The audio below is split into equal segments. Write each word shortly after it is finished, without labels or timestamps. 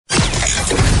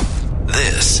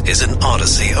This is an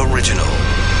Odyssey original.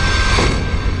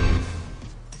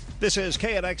 This is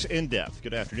KNX In Depth.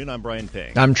 Good afternoon. I'm Brian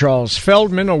Ping. I'm Charles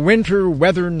Feldman. A winter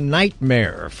weather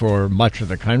nightmare for much of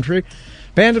the country.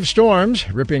 Band of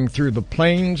storms ripping through the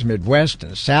plains, Midwest,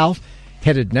 and South.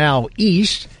 Headed now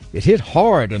east. It hit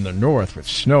hard in the north with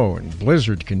snow and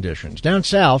blizzard conditions. Down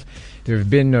south, there have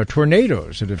been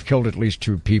tornadoes that have killed at least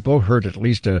 2 people, hurt at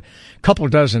least a couple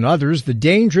dozen others. The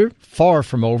danger, far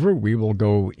from over. We will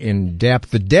go in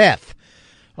depth. The death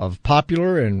of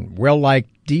popular and well-liked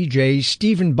DJ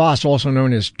Stephen Boss, also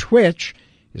known as tWitch,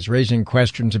 is raising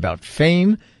questions about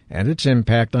fame and its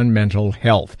impact on mental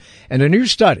health. And a new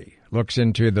study looks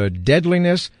into the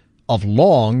deadliness of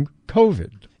long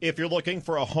COVID. If you're looking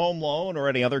for a home loan or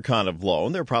any other kind of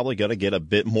loan, they're probably going to get a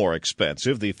bit more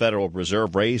expensive. The Federal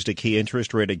Reserve raised a key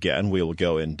interest rate again. We will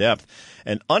go in depth.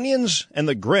 And onions and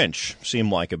the Grinch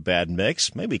seem like a bad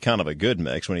mix, maybe kind of a good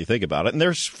mix when you think about it. And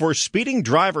there's for speeding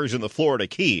drivers in the Florida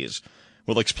Keys.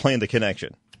 We'll explain the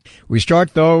connection. We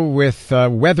start, though, with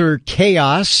weather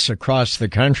chaos across the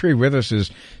country. With us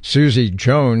is Susie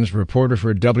Jones, reporter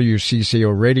for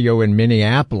WCCO Radio in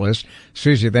Minneapolis.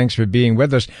 Susie, thanks for being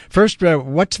with us. First,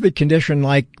 what's the condition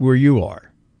like where you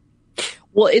are?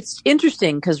 Well, it's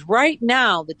interesting because right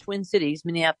now, the Twin Cities,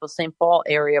 Minneapolis, St. Paul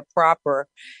area proper,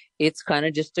 it's kind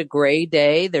of just a gray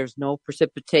day. There's no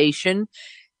precipitation.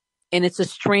 And it's a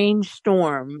strange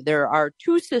storm. There are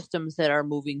 2 systems that are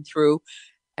moving through.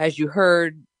 As you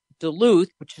heard, Duluth,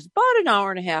 which is about an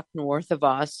hour and a half north of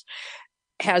us,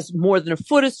 has more than a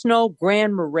foot of snow.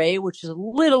 Grand Marais, which is a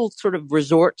little sort of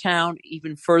resort town,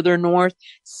 even further north,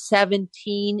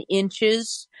 17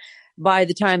 inches by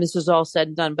the time this is all said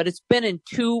and done. But it's been in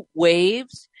 2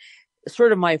 waves.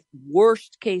 Sort of my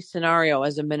worst case scenario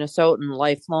as a Minnesotan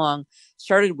lifelong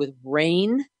started with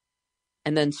rain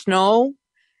and then snow.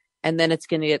 And then it's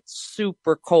going to get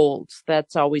super cold.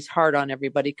 That's always hard on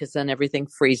everybody because then everything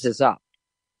freezes up.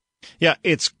 Yeah,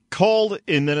 it's cold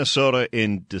in Minnesota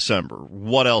in December.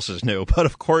 What else is new? But,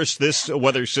 of course, this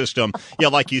weather system, yeah,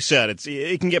 like you said,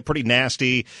 it can get pretty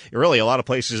nasty. Really, a lot of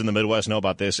places in the Midwest know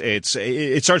about this. It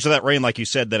starts with that rain, like you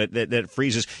said, that it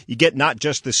freezes. You get not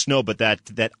just the snow, but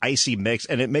that icy mix,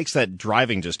 and it makes that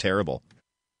driving just terrible.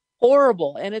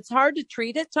 Horrible. And it's hard to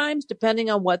treat at times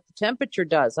depending on what the temperature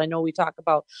does. I know we talk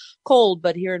about cold,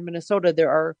 but here in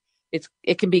Minnesota,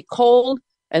 it can be cold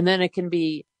and then it can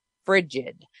be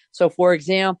frigid. So, for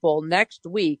example, next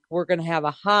week, we're going to have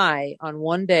a high on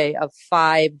one day of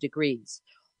 5 degrees.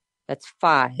 That's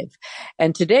 5.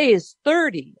 And today is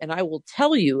 30. And I will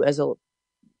tell you, as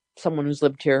someone who's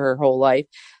lived here her whole life,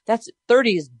 that's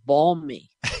 30 is balmy.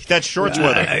 That's shorts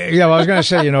weather. Yeah, well, I was going to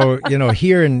say,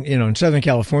 here in Southern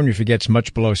California, if it gets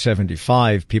much below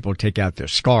 75, people take out their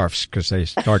scarves because they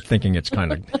start thinking it's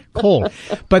kind of cold.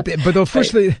 But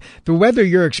first, the weather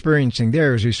you're experiencing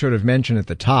there, as you sort of mentioned at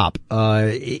the top,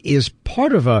 is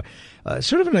part of a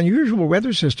sort of an unusual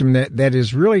weather system that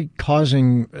is really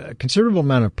causing a considerable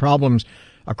amount of problems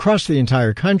across the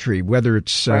entire country, whether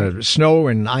it's right. Snow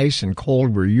and ice and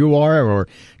cold where you are or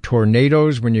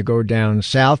tornadoes when you go down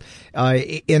south.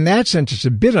 In that sense, it's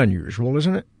a bit unusual,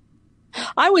 isn't it?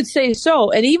 I would say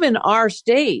so. And even our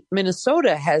state,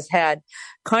 Minnesota, has had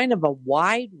kind of a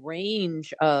wide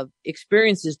range of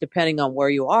experiences depending on where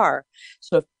you are.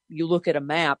 So if you look at a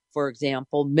map, for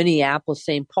example, Minneapolis,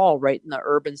 St. Paul, right in the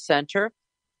urban center,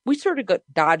 we sort of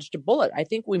dodged a bullet. I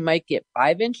think we might get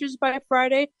 5 inches by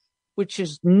Friday, which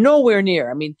is nowhere near.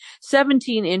 I mean,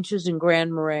 17 inches in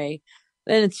Grand Marais.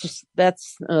 And it's just,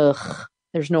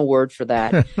 there's no word for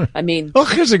that. I mean,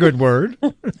 is a good word.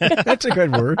 That's a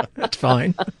good word. That's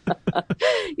fine.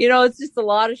 It's just a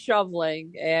lot of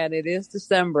shoveling, and it is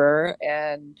December,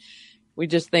 and we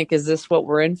just think, is this what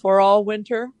we're in for all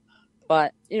winter?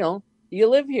 But, you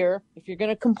live here. If you're going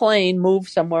to complain, move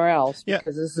somewhere else,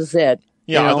 because this is it.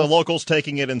 Yeah, are the locals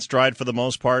taking it in stride for the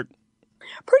most part?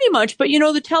 Pretty much. But,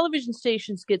 the television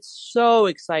stations get so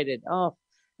excited. Oh,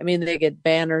 I mean, they get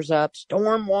banners up,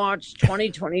 Storm Watch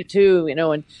 2022,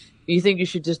 and you think you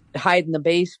should just hide in the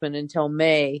basement until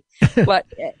May. But,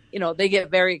 they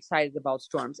get very excited about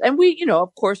storms. And we,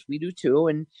 of course we do too.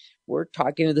 And we're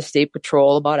talking to the State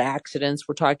Patrol about accidents.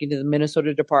 We're talking to the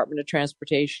Minnesota Department of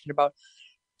Transportation about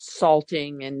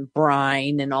salting and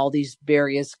brine and all these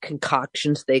various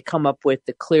concoctions they come up with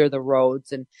to clear the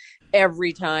roads. And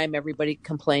every time everybody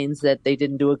complains that they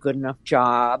didn't do a good enough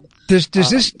job. Does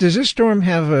this storm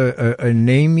have a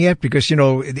name yet? Because,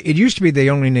 it used to be they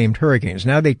only named hurricanes.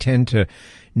 Now they tend to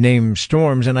name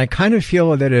storms. And I kind of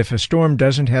feel that if a storm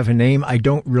doesn't have a name, I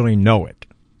don't really know it.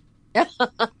 I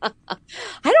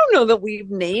don't know that we've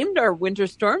named our winter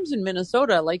storms in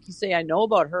Minnesota. Like you say, I know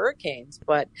about hurricanes,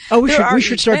 but Oh, we there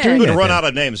should start doing We'd that. run then. out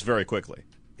of names very quickly.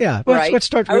 Yeah, Right. let's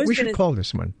start. I was We should gonna- call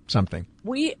this one something.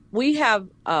 We have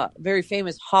a very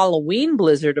famous Halloween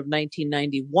blizzard of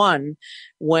 1991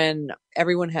 when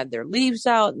everyone had their leaves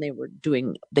out and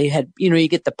they had, you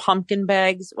get the pumpkin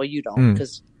bags. Well, you don't,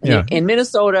 because Yeah. in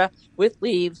Minnesota with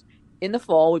leaves in the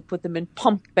fall, we put them in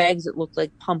bags that looked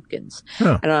like pumpkins.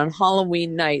 Huh. And on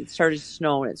Halloween night, it started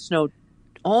snowing. It snowed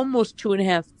almost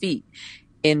 2.5 feet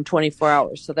in 24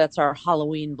 hours. So that's our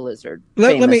Halloween blizzard.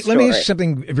 Let me story. ask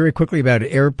something very quickly about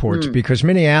airports, because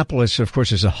Minneapolis, of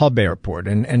course, is a hub airport.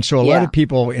 And so a lot of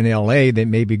people in LA that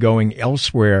may be going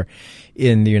elsewhere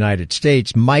in the United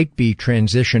States might be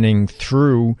transitioning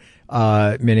through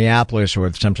Minneapolis,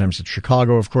 or sometimes it's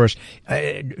Chicago, of course.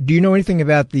 Do you know anything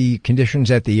about the conditions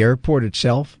at the airport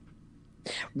itself?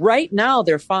 Right now,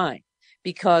 they're fine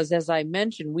because, as I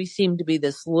mentioned, we seem to be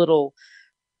this little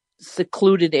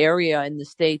secluded area in the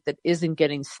state that isn't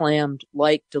getting slammed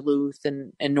like Duluth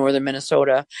and northern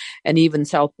Minnesota and even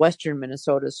southwestern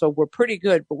Minnesota. So we're pretty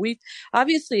good. But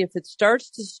obviously, if it starts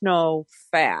to snow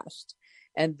fast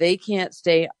and they can't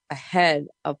stay ahead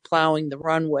of plowing the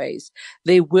runways,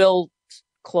 they will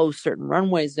close certain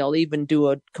runways. They'll even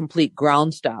do a complete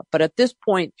ground stop. But at this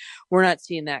point, we're not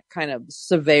seeing that kind of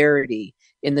severity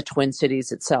in the Twin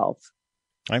Cities itself.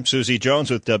 I'm Susie Jones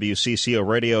with WCCO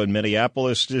Radio in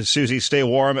Minneapolis. Susie, stay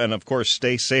warm and, of course,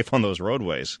 stay safe on those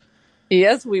roadways.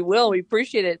 Yes, we will. We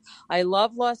appreciate it. I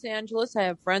love Los Angeles. I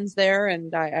have friends there,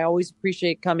 and I always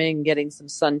appreciate coming and getting some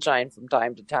sunshine from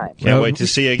time to time. Can't wait to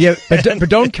see you again. Yeah, but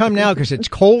don't come now because it's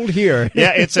cold here.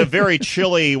 Yeah, it's a very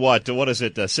chilly, what is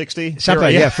it, 60?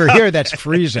 Something, yeah, for here that's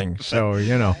freezing. So,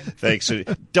 Thanks.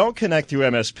 Don't connect through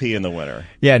MSP in the winter.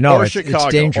 Yeah, no, or it's Chicago,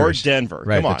 dangerous. or Denver.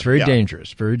 Right, Come on. it's very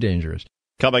dangerous, very dangerous.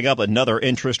 Coming up, another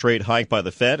interest rate hike by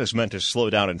the Fed is meant to slow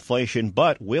down inflation,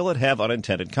 but will it have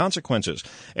unintended consequences?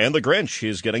 And the Grinch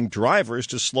is getting drivers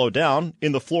to slow down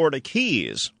in the Florida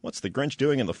Keys. What's the Grinch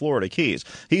doing in the Florida Keys?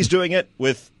 He's doing it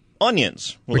with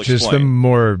onions. Which is the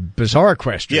more bizarre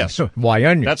question. Yes. Why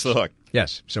onions? That's the hook.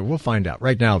 Yes. So we'll find out.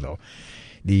 Right now, though,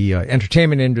 the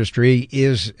entertainment industry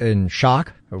is in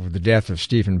shock over the death of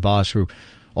Stephen Voss, who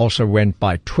also went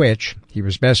by tWitch. He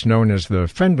was best known as the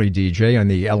friendly DJ on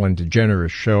the Ellen DeGeneres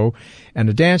show and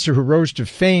a dancer who rose to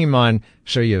fame on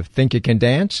So You Think You Can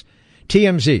Dance?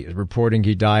 TMZ is reporting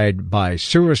he died by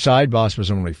suicide. Voss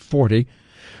was only 40.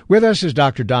 With us is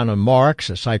Dr. Donna Marks,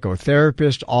 a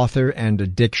psychotherapist, author, and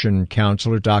addiction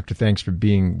counselor. Doctor, thanks for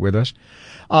being with us.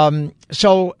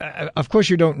 So, of course,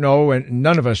 you don't know, and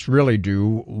none of us really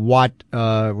do, what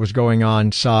was going on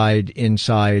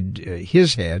inside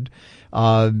his head.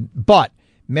 But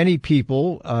many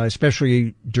people,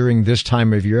 especially during this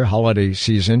time of year, holiday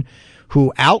season,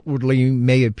 who outwardly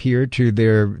may appear to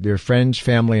their friends,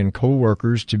 family, and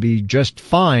coworkers to be just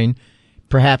fine,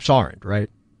 perhaps aren't, right?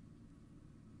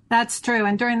 That's true.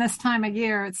 And during this time of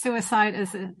year, suicide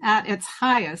is at its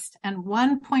highest, and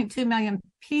 1.2 million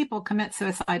people commit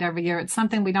suicide every year. It's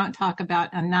something we don't talk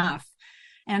about enough.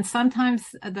 And sometimes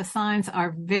the signs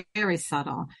are very, very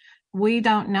subtle. We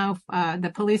don't know.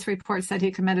 The police report said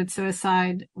he committed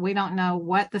suicide. We don't know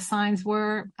what the signs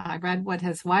were. I read what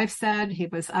his wife said. He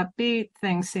was upbeat.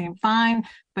 Things seemed fine.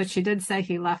 But she did say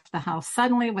he left the house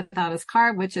suddenly without his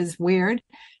car, which is weird.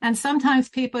 And sometimes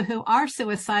people who are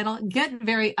suicidal get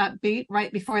very upbeat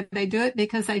right before they do it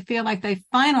because they feel like they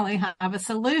finally have a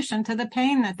solution to the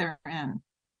pain that they're in.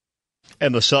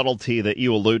 And the subtlety that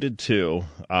you alluded to,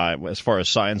 as far as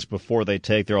signs before they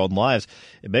take their own lives,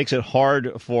 it makes it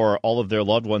hard for all of their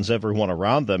loved ones, everyone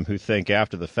around them, who think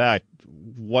after the fact,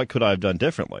 what could I have done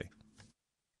differently?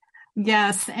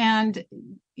 Yes, and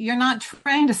you're not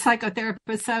trained as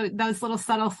psychotherapists, so those little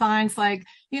subtle signs like,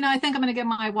 I think I'm going to give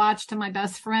my watch to my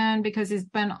best friend because he's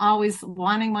been always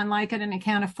wanting one like it and he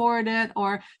can't afford it,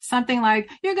 or something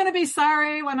like, you're going to be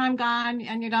sorry when I'm gone,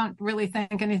 and you don't really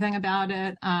think anything about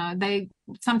it. They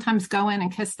sometimes go in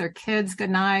and kiss their kids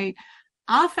goodnight.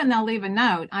 Often they'll leave a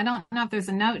note. I don't know if there's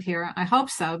a note here. I hope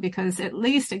so, because at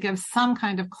least it gives some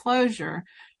kind of closure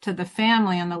to the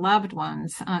family and the loved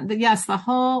ones. Yes, the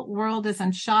whole world is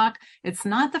in shock. It's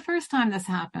not the first time this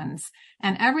happens.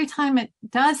 And every time it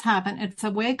does happen, it's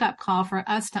a wake-up call for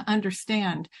us to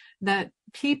understand that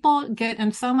people get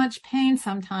in so much pain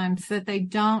sometimes that they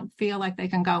don't feel like they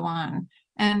can go on.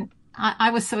 And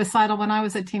I was suicidal when I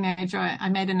was a teenager. I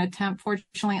made an attempt.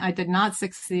 Fortunately, I did not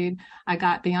succeed. I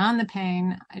got beyond the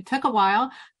pain. It took a while,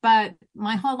 but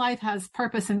my whole life has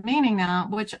purpose and meaning now,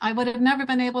 which I would have never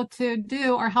been able to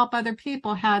do or help other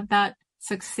people had that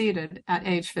succeeded at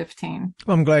age 15.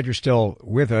 Well, I'm glad you're still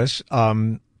with us.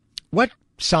 What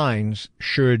signs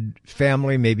should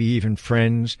family, maybe even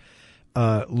friends,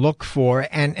 look for?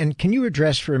 And can you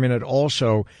address for a minute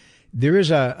also, there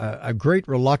is a great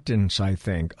reluctance, I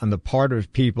think, on the part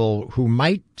of people who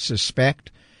might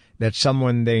suspect that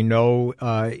someone they know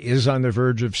is on the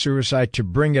verge of suicide to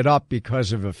bring it up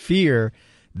because of a fear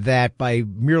that by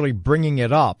merely bringing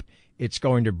it up, it's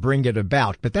going to bring it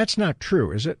about. But that's not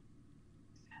true, is it?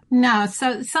 No.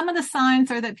 So some of the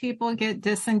signs are that people get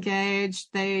disengaged.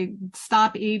 They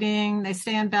stop eating. They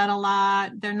stay in bed a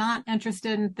lot. They're not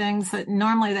interested in things that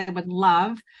normally they would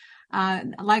love.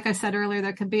 Like I said earlier,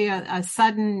 there could be a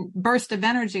sudden burst of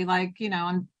energy, like,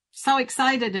 I'm so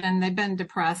excited, and they've been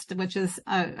depressed, which is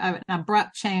an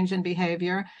abrupt change in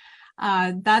behavior.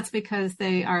 That's because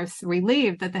they are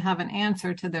relieved that they have an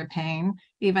answer to their pain,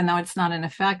 even though it's not an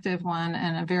effective one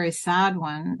and a very sad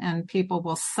one. And people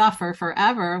will suffer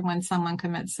forever when someone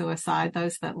commits suicide,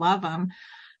 those that love them.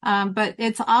 But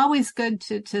it's always good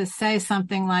to say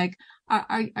something like,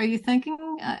 are you thinking,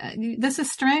 this is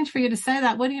strange for you to say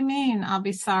that. What do you mean? I'll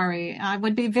be sorry. I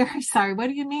would be very sorry. What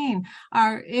do you mean?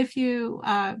 Or if you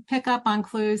pick up on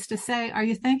clues to say, are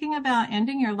you thinking about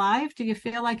ending your life? Do you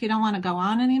feel like you don't want to go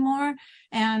on anymore?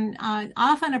 And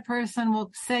often a person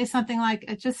will say something like,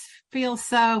 it just feels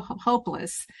so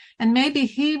hopeless. And maybe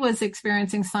he was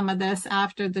experiencing some of this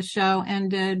after the show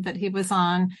ended that he was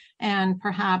on, and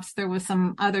perhaps there was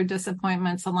some other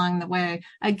disappointments along the way.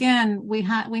 Again, we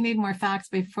need more facts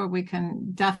before we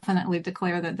can definitely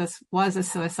declare that this was a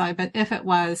suicide. But if it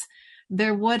was,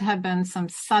 there would have been some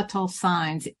subtle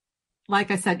signs.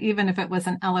 Like I said, even if it was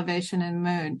an elevation in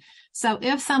mood. So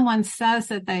if someone says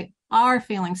that they are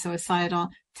feeling suicidal,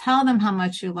 tell them how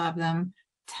much you love them.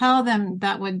 Tell them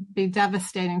that would be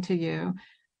devastating to you.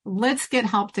 Let's get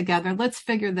help together. Let's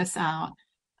figure this out.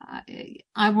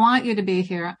 I want you to be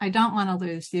here. I don't want to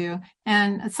lose you.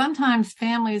 And sometimes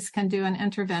families can do an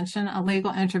intervention, a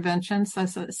legal intervention. So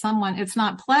it's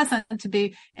not pleasant to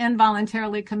be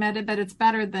involuntarily committed, but it's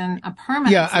better than a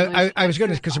permanent solution. Yeah, I was going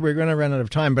to, because we're going to run out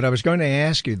of time, but I was going to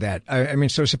ask you that. I mean,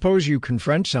 so suppose you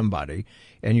confront somebody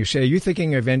and you say, are you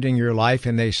thinking of ending your life?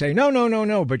 And they say,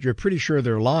 no, but you're pretty sure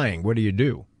they're lying. What do you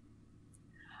do?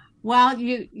 Well,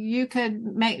 you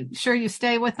could make sure you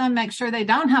stay with them, make sure they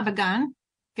don't have a gun.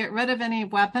 Get rid of any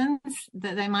weapons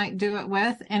that they might do it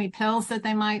with, any pills that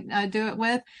they might do it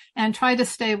with, and try to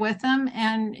stay with them.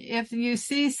 And if you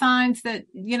see signs that,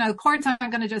 courts aren't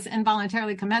going to just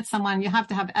involuntarily commit someone, you have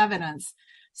to have evidence.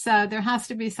 So there has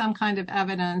to be some kind of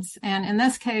evidence. And in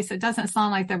this case, it doesn't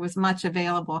sound like there was much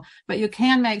available, but you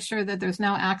can make sure that there's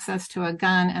no access to a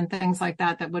gun and things like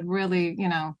that would really,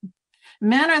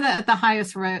 men are at the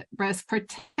highest risk,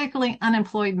 particularly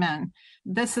unemployed men.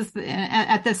 This is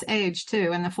at this age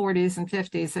too, in the 40s and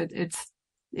 50s.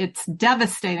 It's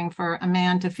devastating for a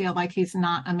man to feel like he's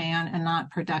not a man and not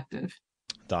productive.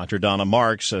 Dr. Donna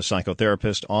Marks, a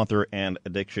psychotherapist, author, and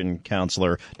addiction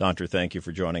counselor. Doctor, thank you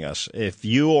for joining us. If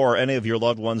you or any of your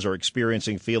loved ones are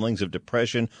experiencing feelings of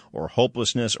depression or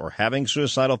hopelessness or having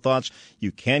suicidal thoughts,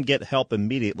 you can get help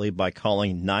immediately by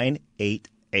calling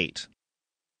 988.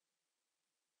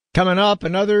 Coming up,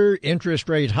 another interest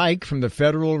rate hike from the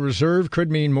Federal Reserve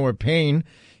could mean more pain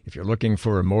if you're looking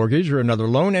for a mortgage or another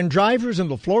loan. And drivers in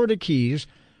the Florida Keys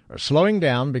are slowing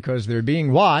down because they're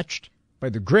being watched by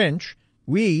the Grinch.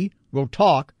 We will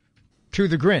talk to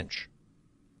the Grinch.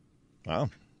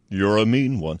 Wow. You're a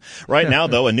mean one. Right now,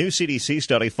 though, a new CDC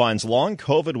study finds long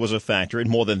COVID was a factor in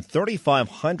more than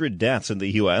 3,500 deaths in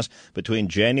the U.S. between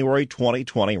January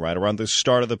 2020, right around the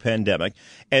start of the pandemic,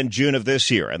 and June of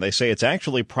this year. And they say it's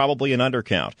actually probably an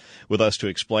undercount. With us to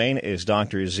explain is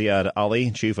Dr. Ziad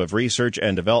Ali, Chief of Research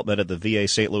and Development at the VA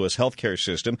St. Louis Healthcare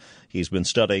System. He's been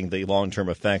studying the long-term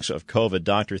effects of COVID.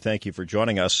 Doctor, thank you for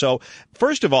joining us. So,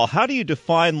 first of all, how do you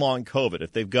define long COVID?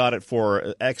 If they've got it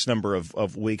for X number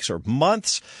of weeks or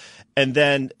months? And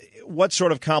then what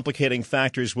sort of complicating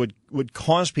factors would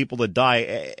cause people to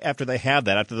die after they have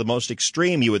that, after the most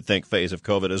extreme, you would think, phase of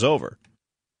COVID is over?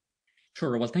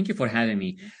 Sure. Well, thank you for having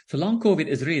me. So long COVID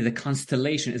is really the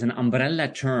constellation, is an umbrella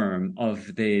term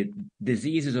of the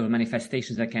diseases or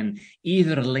manifestations that can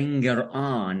either linger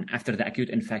on after the acute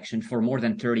infection for more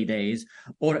than 30 days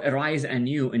or arise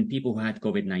anew in people who had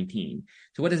COVID-19.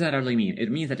 So what does that really mean? It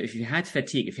means that if you had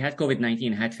fatigue, if you had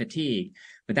COVID-19, had fatigue,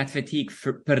 but that fatigue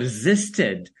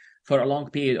persisted for a long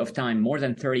period of time, more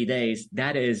than 30 days,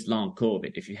 that is long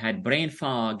COVID. If you had brain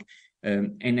fog,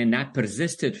 and then that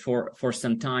persisted for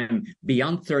some time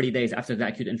beyond 30 days after the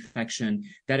acute infection,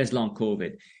 that is long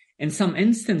COVID. In some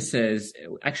instances,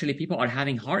 actually, people are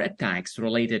having heart attacks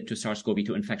related to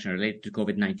SARS-CoV-2 infection, related to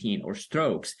COVID-19, or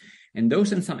strokes. And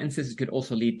those, in some instances, could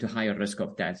also lead to higher risk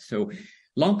of death. So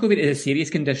long COVID is a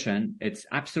serious condition. It's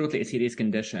absolutely a serious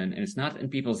condition. And it's not in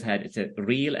people's head. It's a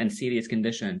real and serious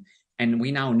condition. And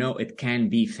we now know it can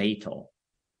be fatal.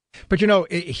 But,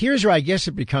 here's where I guess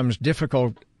it becomes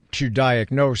difficult to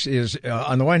diagnose is,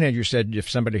 on the one hand, you said if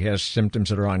somebody has symptoms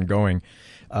that are ongoing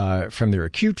from their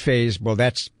acute phase, well,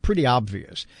 that's pretty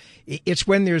obvious. It's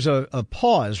when there's a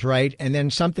pause, right? And then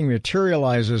something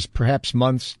materializes perhaps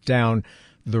months down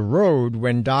the road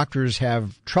when doctors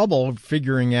have trouble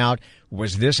figuring out,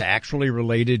 was this actually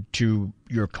related to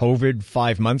your COVID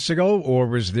 5 months ago, or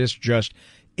was this just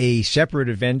a separate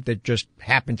event that just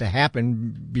happened to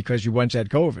happen because you once had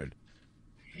COVID?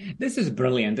 This is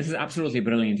brilliant. This is absolutely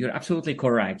brilliant. You're absolutely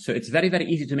correct. So it's very, very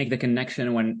easy to make the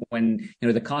connection when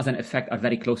the cause and effect are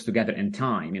very close together in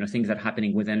time. Things are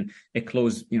happening within a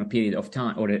close period of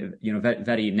time, or very,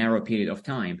 very narrow period of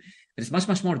time. But it's much,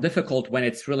 much more difficult when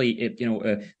it's really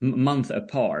a month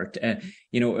apart.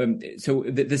 So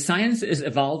the science is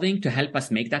evolving to help us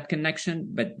make that connection.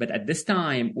 But at this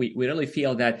time, we really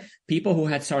feel that people who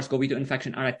had SARS-CoV-2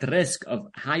 infection are at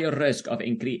higher risk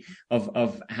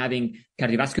of having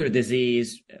cardiovascular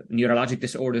disease, neurologic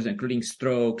disorders, including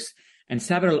strokes, and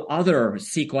several other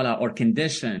sequelae or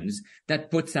conditions that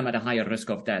puts them at a higher risk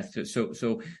of death.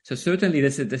 So certainly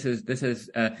this is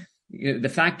the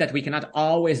fact that we cannot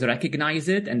always recognize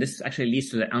it, and this actually leads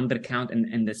to the undercount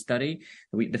in the study.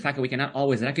 The fact that we cannot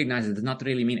always recognize it does not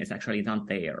really mean it's actually not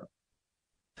there.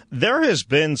 There has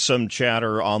been some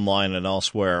chatter online and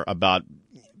elsewhere about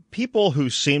people who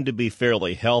seem to be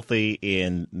fairly healthy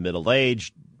in middle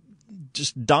age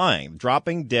just dying,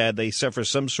 dropping dead. They suffer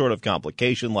some sort of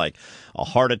complication like a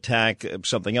heart attack,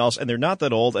 something else, and they're not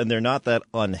that old and they're not that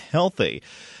unhealthy.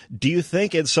 Do you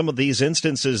think in some of these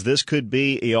instances this could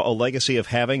be a legacy of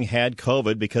having had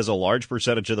COVID because a large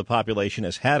percentage of the population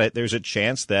has had it? There's a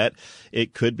chance that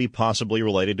it could be possibly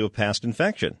related to a past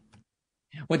infection.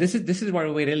 Well, this is where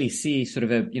we really see sort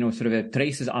of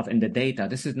traces of in the data.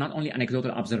 This is not only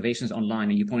anecdotal observations online,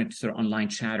 and you pointed to sort of online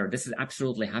chatter. This is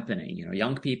absolutely happening.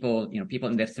 Young people, people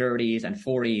in their 30s and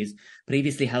 40s,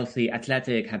 previously healthy,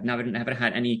 athletic, have never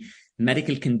had any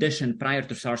medical condition prior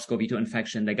to SARS-CoV-2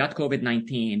 infection. They got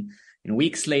COVID-19.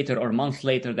 Weeks later or months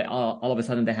later, they all of a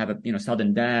sudden they have a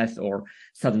sudden death or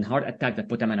sudden heart attack that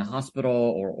put them in a hospital,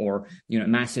 or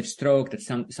massive stroke that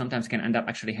sometimes can end up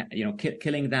actually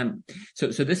killing them. So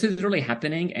this is really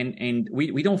happening, and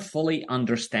we don't fully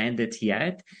understand it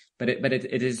yet, but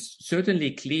it is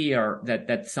certainly clear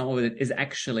that some of it is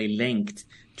actually linked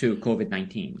to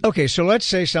COVID-19. Okay, so let's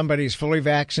say somebody's fully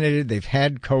vaccinated, they've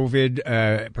had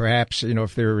COVID, perhaps,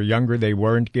 if they were younger, they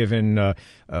weren't given an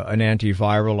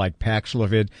antiviral like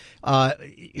Paxlovid.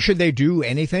 Should they do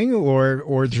anything,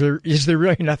 or is there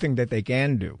really nothing that they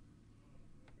can do?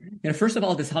 First of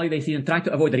all, this holiday season, try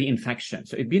to avoid reinfection.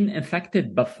 So if you've been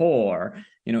infected before,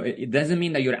 it doesn't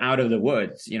mean that you're out of the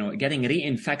woods. Getting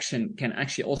reinfection can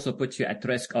actually also put you at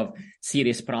risk of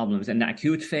serious problems in the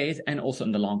acute phase and also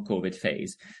in the long COVID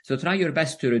phase. So try your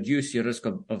best to reduce your risk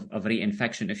of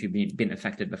reinfection if you've been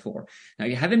infected before. Now,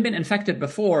 you haven't been infected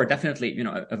before, definitely,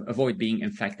 avoid being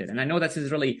infected. And I know that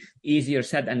is really easier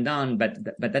said than done, but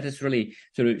that is really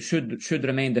sort of should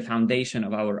remain the foundation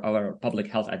of our public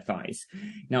health advice.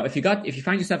 Now, if you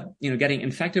find yourself, getting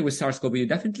infected with SARS-CoV, you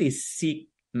definitely seek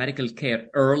medical care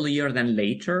earlier than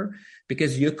later,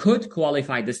 because you could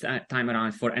qualify this time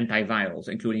around for antivirals,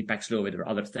 including Paxlovid or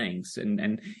other things,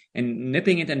 and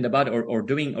nipping it in the bud or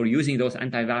using those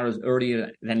antivirals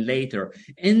earlier than later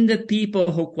in the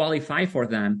people who qualify for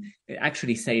them, it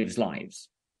actually saves lives.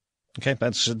 Okay,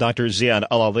 that's Dr. Ziad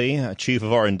Al-Ali, Chief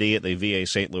of R&D at the VA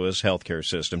St. Louis Healthcare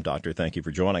System. Doctor, thank you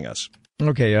for joining us.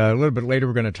 Okay, a little bit later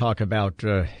we're going to talk about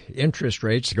interest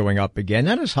rates going up again,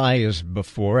 not as high as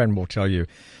before, and we'll tell you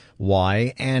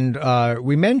why. And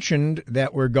we mentioned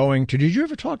that we're going to... Did you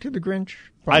ever talk to the Grinch,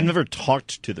 Brian? I've never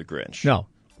talked to the Grinch. No.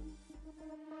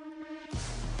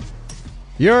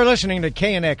 You're listening to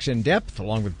KNX In Depth,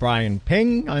 along with Brian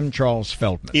Ping. I'm Charles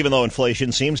Feldman. Even though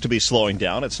inflation seems to be slowing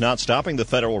down, it's not stopping the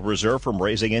Federal Reserve from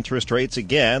raising interest rates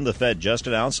again. The Fed just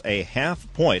announced a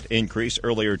half-point increase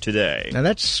earlier today. Now,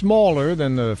 that's smaller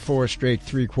than the 4 straight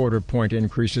three-quarter-point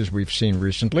increases we've seen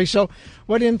recently. So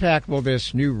what impact will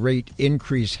this new rate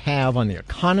increase have on the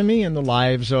economy and the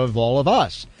lives of all of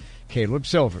us? Caleb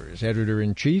Silver is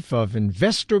editor-in-chief of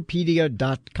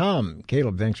Investopedia.com.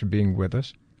 Caleb, thanks for being with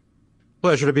us.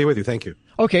 Pleasure to be with you. Thank you.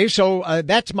 Okay, so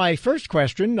that's my first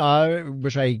question,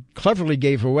 which I cleverly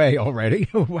gave away already.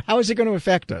 How is it going to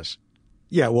affect us?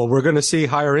 Yeah, well, we're going to see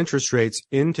higher interest rates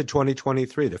into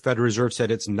 2023. The Federal Reserve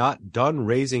said it's not done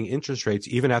raising interest rates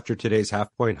even after today's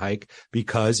half-point hike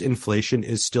because inflation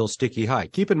is still sticky high.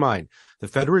 Keep in mind, the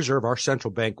Federal Reserve, our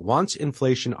central bank, wants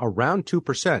inflation around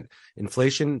 2%.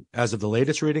 Inflation, as of the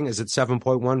latest reading, is at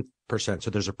 7.1%.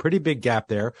 So there's a pretty big gap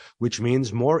there, which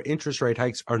means more interest rate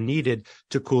hikes are needed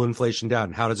to cool inflation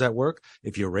down. How does that work?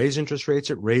 If you raise interest rates,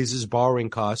 it raises borrowing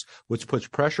costs, which puts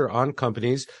pressure on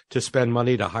companies to spend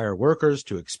money to hire workers,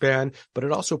 to expand, but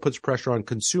it also puts pressure on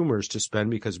consumers to spend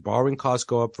because borrowing costs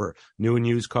go up for new and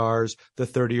used cars, the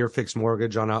 30-year fixed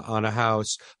mortgage on a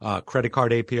house, credit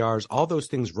card APRs, all those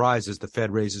things rise as the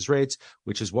Fed raises rates,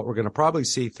 which is what we're going to probably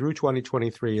see through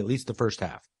 2023, at least the first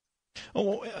half.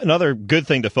 Oh, another good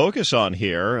thing to focus on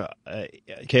here,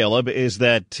 Caleb, is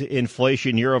that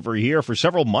inflation year over year for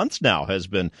several months now has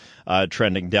been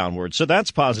trending downward. So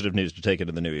that's positive news to take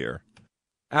into the new year.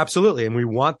 Absolutely. And we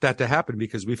want that to happen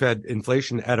because we've had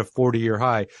inflation at a 40-year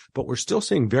high, but we're still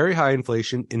seeing very high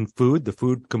inflation in food, the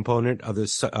food component of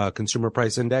this consumer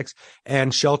price index,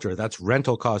 and shelter. That's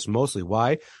rental costs mostly.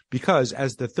 Why? Because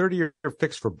as the 30-year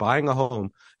fix for buying a home,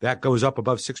 that goes up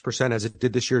above 6% as it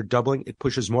did this year, doubling. It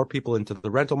pushes more people into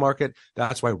the rental market.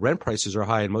 That's why rent prices are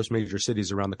high in most major cities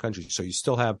around the country. So you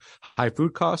still have high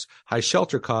food costs, high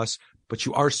shelter costs, but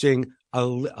you are seeing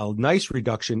a nice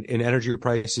reduction in energy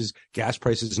prices. Gas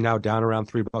prices now down around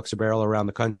 $3 a barrel around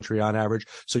the country on average.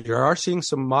 So you are seeing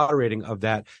some moderating of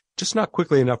that, just not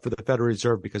quickly enough for the Federal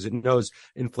Reserve because it knows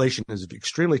inflation is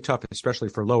extremely tough, especially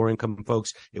for lower income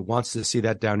folks. It wants to see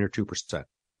that down near 2%.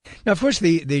 Now, of course,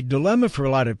 the dilemma for a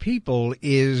lot of people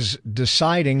is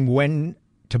deciding when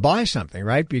to buy something,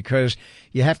 right? Because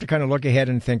you have to kind of look ahead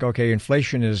and think, okay,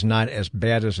 inflation is not as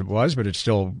bad as it was, but it's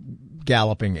still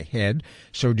galloping ahead.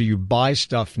 So do you buy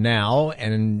stuff now?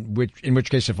 And in which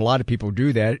case, if a lot of people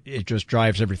do that, it just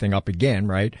drives everything up again,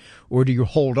 right? Or do you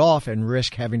hold off and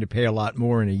risk having to pay a lot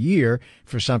more in a year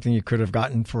for something you could have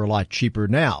gotten for a lot cheaper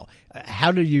now?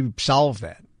 How do you solve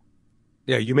that?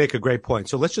 Yeah, you make a great point.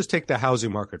 So let's just take the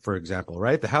housing market, for example,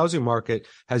 right? The housing market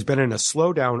has been in a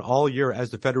slowdown all year as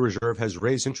the Federal Reserve has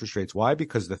raised interest rates. Why?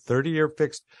 Because the 30-year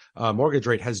fixed mortgage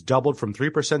rate has doubled from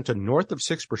 3% to north of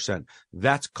 6%.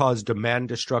 That's caused demand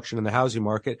destruction in the housing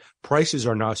market. Prices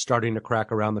are now starting to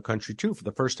crack around the country, too, for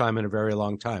the first time in a very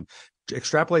long time.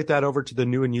 Extrapolate that over to the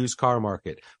new and used car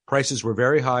market. Prices were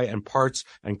very high and parts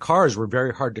and cars were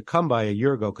very hard to come by a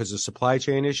year ago because of supply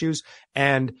chain issues,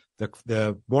 and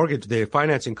the mortgage, the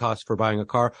financing costs for buying a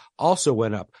car also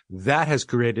went up. That has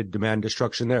created demand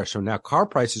destruction there. So now car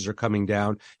prices are coming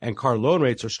down and car loan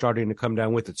rates are starting to come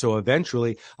down with it. So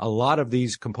eventually a lot of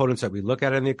these components that we look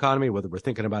at in the economy, whether we're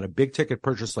thinking about a big ticket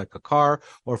purchase like a car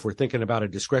or if we're thinking about a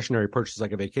discretionary purchase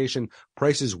like a vacation,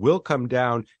 prices will come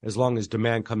down as long as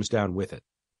demand comes down with it.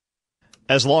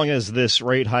 As long as this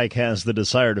rate hike has the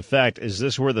desired effect, is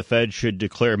this where the Fed should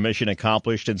declare mission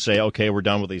accomplished and say, okay, we're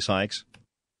done with these hikes?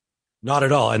 Not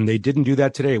at all. And they didn't do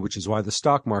that today, which is why the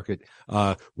stock market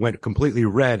went completely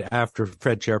red after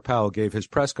Fed Chair Powell gave his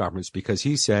press conference, because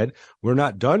he said, we're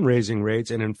not done raising rates.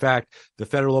 And in fact, the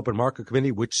Federal Open Market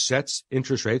Committee, which sets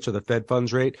interest rates or the Fed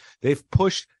funds rate, they've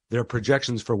pushed their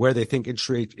projections for where they think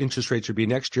interest rates should be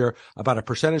next year about a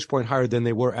percentage point higher than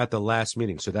they were at the last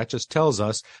meeting. So that just tells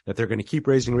us that they're going to keep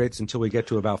raising rates until we get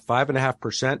to about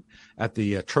 5.5% at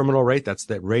the terminal rate. That's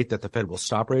the rate that the Fed will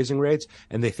stop raising rates.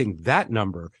 And they think that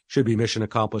number should be mission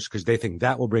accomplished because they think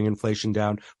that will bring inflation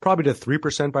down probably to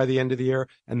 3% by the end of the year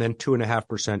and then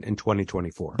 2.5% in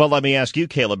 2024. But let me ask you,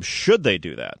 Caleb, should they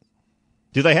do that?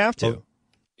 Do they have to? Well,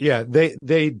 yeah,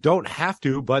 they don't have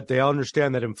to, but they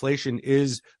understand that inflation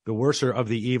is the worser of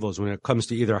the evils when it comes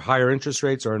to either higher interest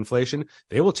rates or inflation.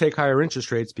 They will take higher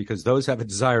interest rates because those have a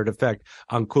desired effect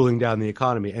on cooling down the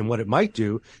economy. And what it might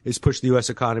do is push the U.S.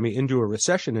 economy into a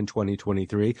recession in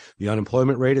 2023. The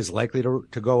unemployment rate is likely to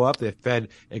go up. The Fed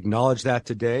acknowledged that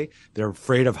today. They're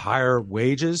afraid of higher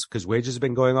wages because wages have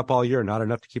been going up all year, not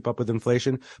enough to keep up with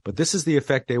inflation. But this is the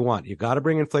effect they want. You got to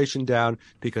bring inflation down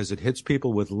because it hits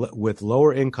people with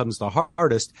lower incomes the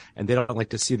hardest, and they don't like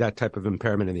to see that type of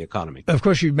impairment in the economy. Of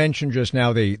course, you mentioned just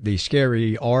now the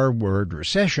scary R word,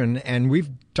 recession, and we've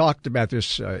talked about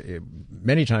this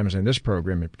many times in this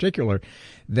program in particular,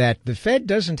 that the Fed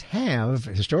doesn't have,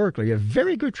 historically, a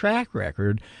very good track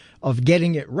record of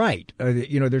getting it right.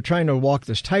 They're trying to walk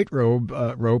this tightrope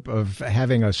of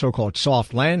having a so-called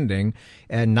soft landing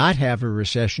and not have a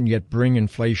recession, yet bring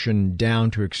inflation down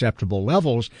to acceptable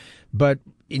levels. But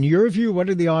in your view, what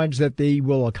are the odds that they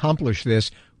will accomplish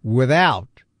this without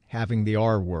having the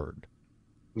R word?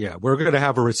 Yeah, we're going to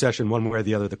have a recession one way or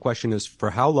the other. The question is for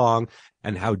how long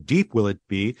and how deep will it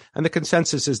be? And the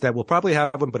consensus is that we'll probably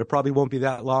have them, but it probably won't be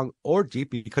that long or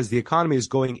deep because the economy is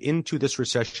going into this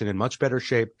recession in much better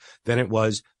shape than it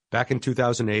was back in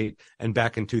 2008 and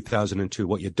back in 2002.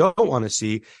 What you don't want to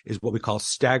see is what we call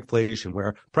stagflation,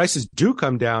 where prices do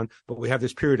come down, but we have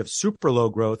this period of super low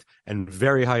growth and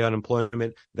very high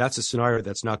unemployment. That's a scenario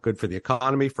that's not good for the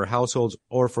economy, for households,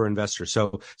 or for investors.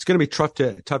 So it's going to be tough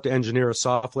to engineer a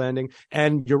soft landing.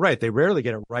 And you're right, they rarely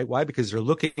get it right. Why? Because they're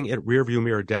looking at rearview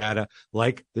mirror data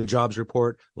like the jobs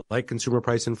report, like consumer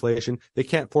price inflation. They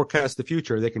can't forecast the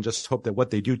future. They can just hope that what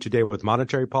they do today with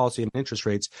monetary policy and interest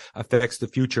rates affects the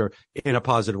future in a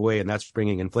positive way, and that's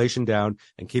bringing inflation down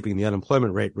and keeping the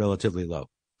unemployment rate relatively low.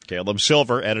 Caleb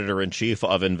Silver, editor-in-chief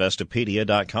of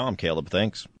Investopedia.com. Caleb,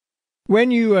 thanks. When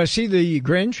you see the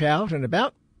Grinch out and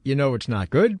about, you know it's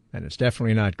not good, and it's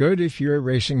definitely not good if you're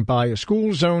racing by a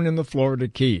school zone in the Florida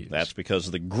Keys. That's because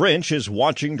the Grinch is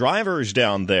watching drivers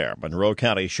down there. Monroe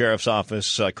County Sheriff's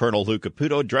Office Colonel Lou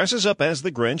Caputo dresses up as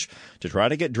the Grinch to try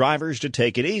to get drivers to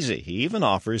take it easy. He even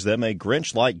offers them a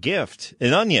Grinch-like gift,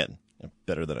 an onion.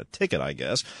 Better than a ticket, I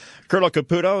guess. Colonel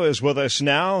Caputo is with us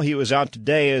now. He was out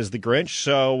today as the Grinch.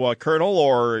 So, Colonel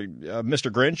or Mr.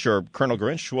 Grinch or Colonel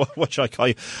Grinch, what should I call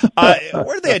you?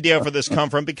 Where did the idea for this come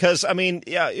from? Because, I mean,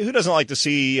 yeah, who doesn't like to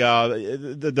see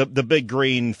the big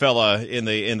green fella in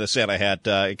the Santa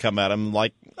hat come at him?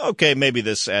 Like, okay, maybe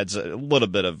this adds a little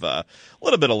bit of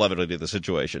levity to the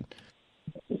situation.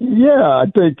 Yeah, I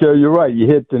think you're right. You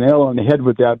hit the nail on the head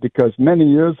with that because many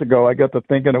years ago I got to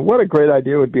thinking of what a great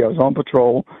idea it would be. I was on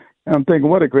patrol, and I'm thinking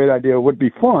what a great idea it would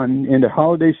be fun in the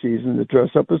holiday season to dress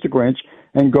up as the Grinch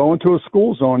and go into a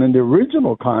school zone. And the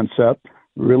original concept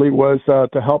really was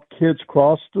to help kids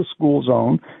cross the school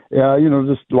zone.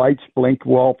 Just lights blink.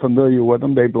 We're all familiar with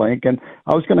them. They blink. And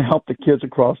I was going to help the kids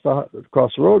across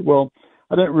the road. Well,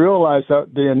 I didn't realize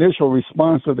that the initial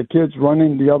response of the kids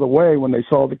running the other way when they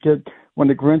saw the kid when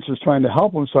the Grinch was trying to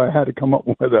help them, so I had to come up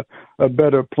with a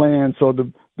better plan. So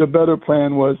the better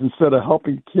plan was instead of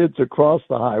helping kids across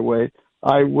the highway,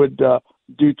 I would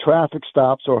do traffic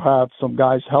stops or have some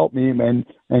guys help me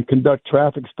and conduct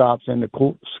traffic stops in the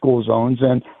school zones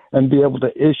and be able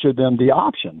to issue them the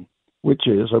option, which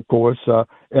is, of course,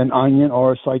 an onion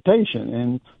or a citation.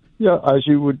 And yeah, as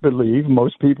you would believe,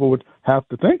 most people would have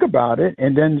to think about it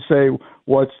and then say,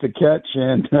 what's the catch?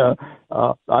 And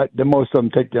the most of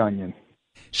them take the onion.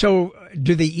 So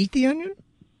do they eat the onion?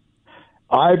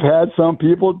 I've had some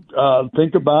people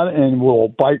think about it and will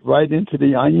bite right into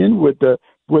the onion with the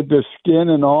skin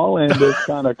and all, and it's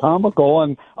kind of comical.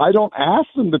 And I don't ask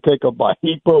them to take a bite,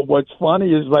 but what's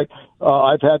funny is like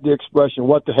I've had the expression,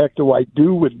 what the heck do I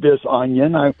do with this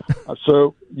onion?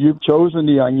 So you've chosen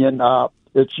the onion.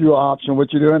 It's your option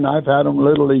what you do, and I've had them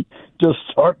literally just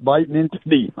start biting into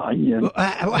the onion.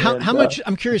 How much?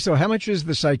 I'm curious though. How much is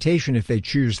the citation if they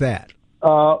choose that?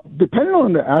 Depending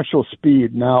on the actual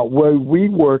speed. Now, where we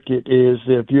work it is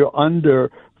if you're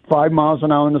under 5 miles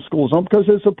an hour in the school zone, because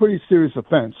it's a pretty serious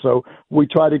offense. So we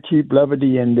try to keep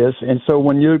levity in this, and so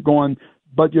when you're going,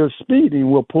 but you're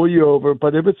speeding, we'll pull you over.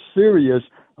 But if it's serious,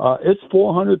 it's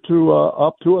 $400 to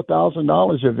up to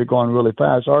 $1,000 if you're going really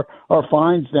fast. Our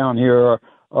fines down here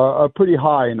are pretty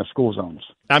high in the school zones.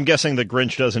 I'm guessing the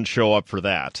Grinch doesn't show up for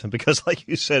that because, like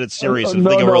you said, it's serious and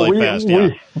thinking really fast.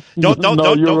 Don't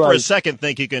for a second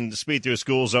think you can speed through a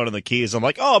school zone in the Keys. I'm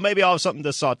like, oh, maybe I'll have something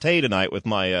to saute tonight with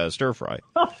my stir fry.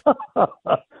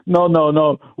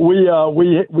 No.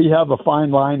 We have a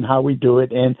fine line how we do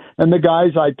it, and the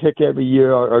guys I pick every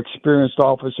year are experienced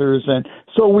officers, and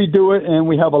so we do it, and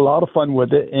we have a lot of fun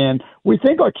with it, and we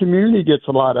think our community gets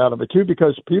a lot out of it too,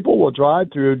 because people will drive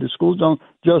through the school zone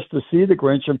just to see the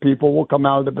Grinch, and people will come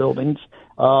out of the buildings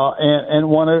and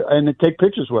want to take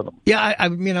pictures with them. Yeah, I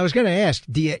mean, I was going to ask,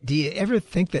 do you ever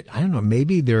think that, I don't know,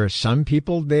 maybe there are some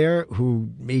people there who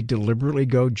may deliberately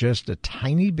go just a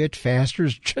tiny bit faster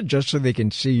just so they can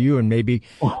see you and maybe,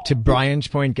 to Brian's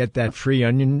point, get that free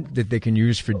onion that they can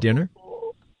use for dinner?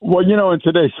 Well, in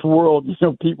today's world,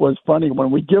 people, it's funny,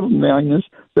 when we give them the onions,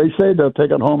 they say they'll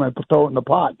take it home and throw it in the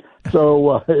pot.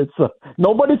 So it's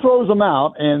nobody throws them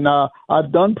out. And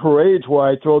I've done parades where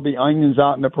I throw the onions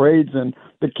out in the parades, and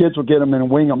the kids will get them and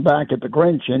wing them back at the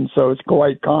Grinch. And so it's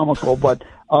quite comical. But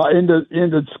in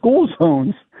the school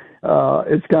zones,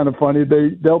 it's kind of funny.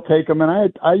 They'll take them,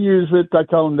 and I use it. I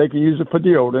tell them they can use it for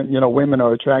deodorant. Women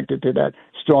are attracted to that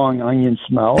strong onion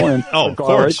smell, and of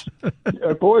course,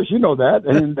 you know that.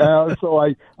 And so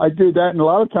I do that, and a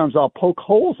lot of times I'll poke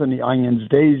holes in the onions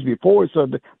days before, so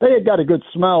they got a good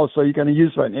smell. So you're going to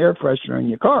use an air freshener in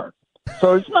your car.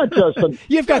 So it's not just a,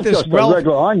 you've got this a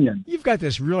regular onion. You've got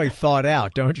this really thought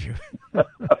out, don't you?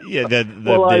 Yeah.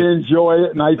 I enjoy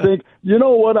it, and I think you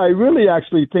know what? I really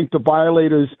actually think the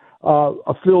violators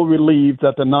feel relieved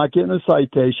that they're not getting a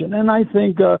citation, and I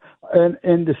think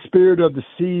in the spirit of the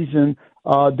season,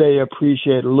 they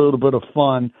appreciate a little bit of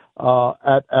fun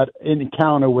at an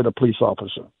encounter with a police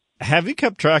officer. Have you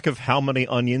kept track of how many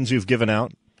onions you've given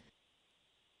out?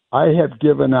 I have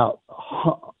given out,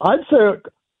 I'd say,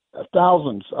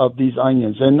 thousands of these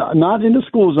onions, and not in the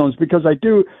school zones, because I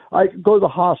go to the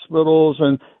hospitals,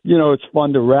 and it's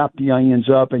fun to wrap the onions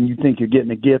up, and you think you're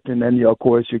getting a gift, and then of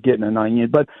course you're getting an onion.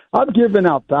 But I've given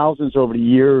out thousands over the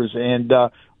years, and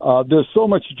there's so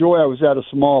much joy. I was at a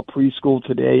small preschool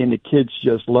today, and the kids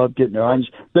just love getting their onions.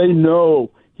 They know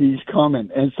he's coming,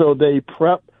 and so they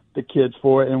prep the kids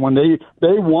for it. And when they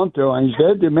want their onions,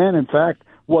 they demand. In fact,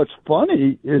 what's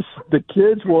funny is the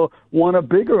kids will want a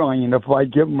bigger onion. If I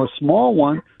give them a small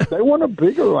one, they want a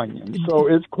bigger onion. So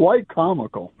it's quite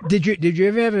comical. Did you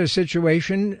ever have a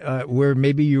situation where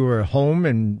maybe you were home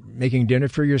and making dinner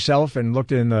for yourself and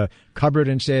looked in the cupboard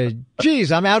and said,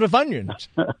 geez, I'm out of onions?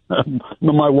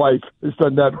 No, my wife has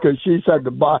done that because she's had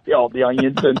to buy all the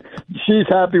onions, and she's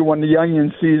happy when the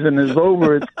onion season is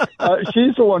over.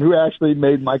 She's the one who actually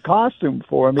made my costume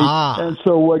for me. And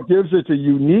so what gives it the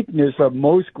uniqueness of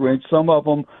most Grinch, some of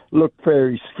them look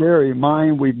very scary.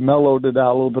 Mine, we've mellowed it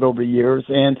out a little bit over the years,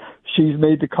 and she's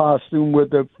made the costume with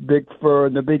the big fur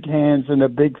and the big hands and the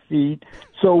big feet.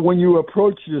 So when you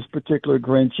approach this particular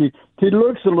Grinch, he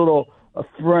looks a little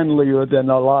friendlier than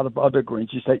a lot of other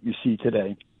Grinches that you see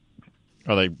today.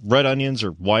 Are they red onions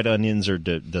or white onions, or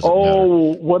does it matter?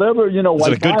 Oh, whatever, Is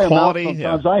it a good quality?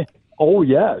 Sometimes oh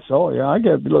yes, I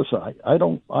get. Listen,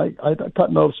 I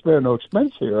cut no spare no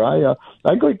expense here. I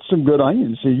get some good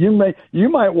onions. So you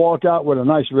might walk out with a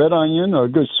nice red onion or a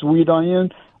good sweet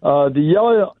onion.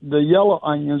 The yellow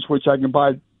onions, which I can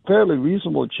buy fairly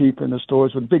reasonable cheap in the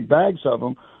stores with big bags of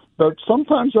them. But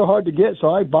sometimes they're hard to get,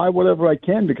 so I buy whatever I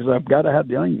can because I've got to have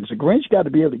the onions. The Grinch got to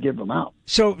be able to give them out.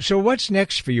 So what's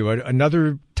next for you?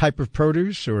 Another type of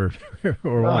produce, or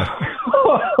what?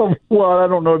 Well, I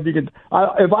don't know if you can.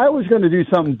 If I was going to do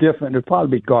something different, it'd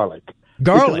probably be garlic.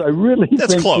 Garlic. Because I really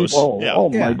That's think close.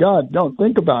 My God! Don't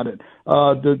think about it.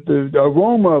 The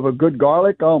aroma of a good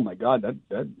garlic. Oh my God!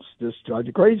 That's just drives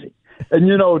you crazy. And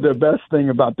the best thing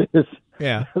about this.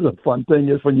 Yeah. The fun thing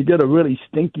is when you get a really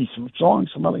stinky, strong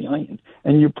smelling onion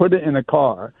and you put it in a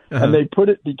car and they put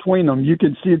it between them, you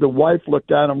can see the wife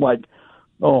looked at him like,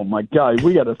 oh my God,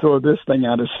 we got to throw this thing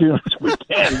out as soon as we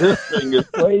can. This thing is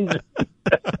crazy.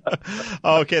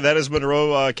 Okay, that is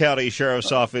Monroe County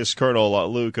Sheriff's Office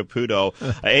Colonel Lou Caputo,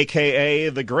 a.k.a.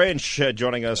 the Grinch,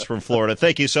 joining us from Florida.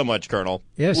 Thank you so much, Colonel.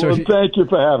 Yeah, thank you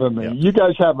for having me. Yeah. You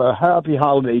guys have a happy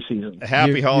holiday season.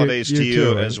 Happy holidays to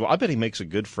you too, as well. I bet he makes a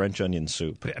good French onion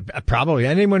soup. Probably.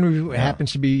 Anyone who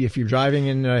happens to be, if you're driving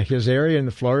in his area in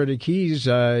the Florida Keys,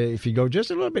 if you go just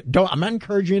a little bit, I'm not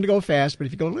encouraging you to go fast, but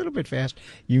if you go a little bit fast,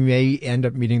 you may end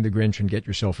up meeting the Grinch and get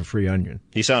yourself a free onion.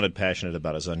 He sounded passionate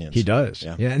about his onions. He does.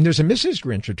 Yeah, and there's a Mrs.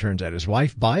 Grinch, it turns out. His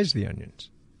wife buys the onions.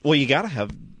 Well, you got to have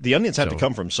the onions have to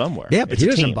come from somewhere. Yeah, but it's he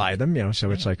a doesn't team. buy them,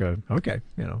 so it's like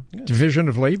division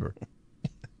of labor.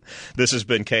 This has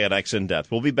been KNX In Depth.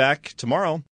 We'll be back tomorrow.